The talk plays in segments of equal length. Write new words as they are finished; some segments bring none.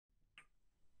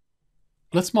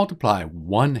Let's multiply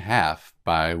 1/2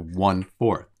 by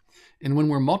 1/4. And when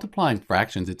we're multiplying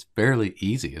fractions, it's fairly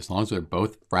easy. As long as they're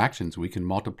both fractions, we can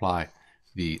multiply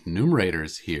the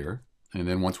numerators here. And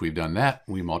then once we've done that,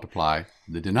 we multiply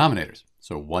the denominators.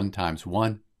 So 1 times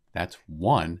 1, that's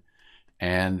 1.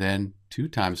 And then 2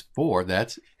 times 4,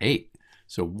 that's 8.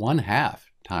 So 1/2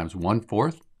 times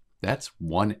 1/4, that's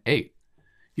 1/8.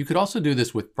 You could also do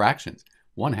this with fractions.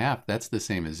 1/2, that's the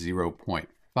same as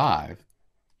 0.5.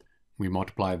 We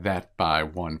multiply that by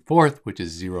 1/4, which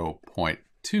is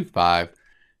 0.25.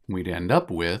 We'd end up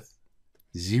with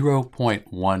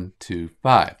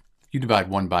 0.125. If you divide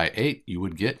 1 by 8, you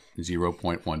would get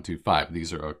 0.125.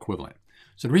 These are equivalent.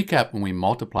 So to recap, when we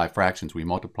multiply fractions, we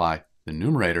multiply the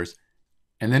numerators,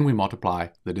 and then we multiply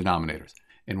the denominators.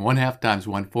 And 1/2 times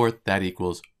 1/4, that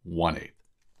equals 1/8.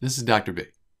 This is Dr. B.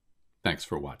 Thanks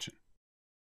for watching.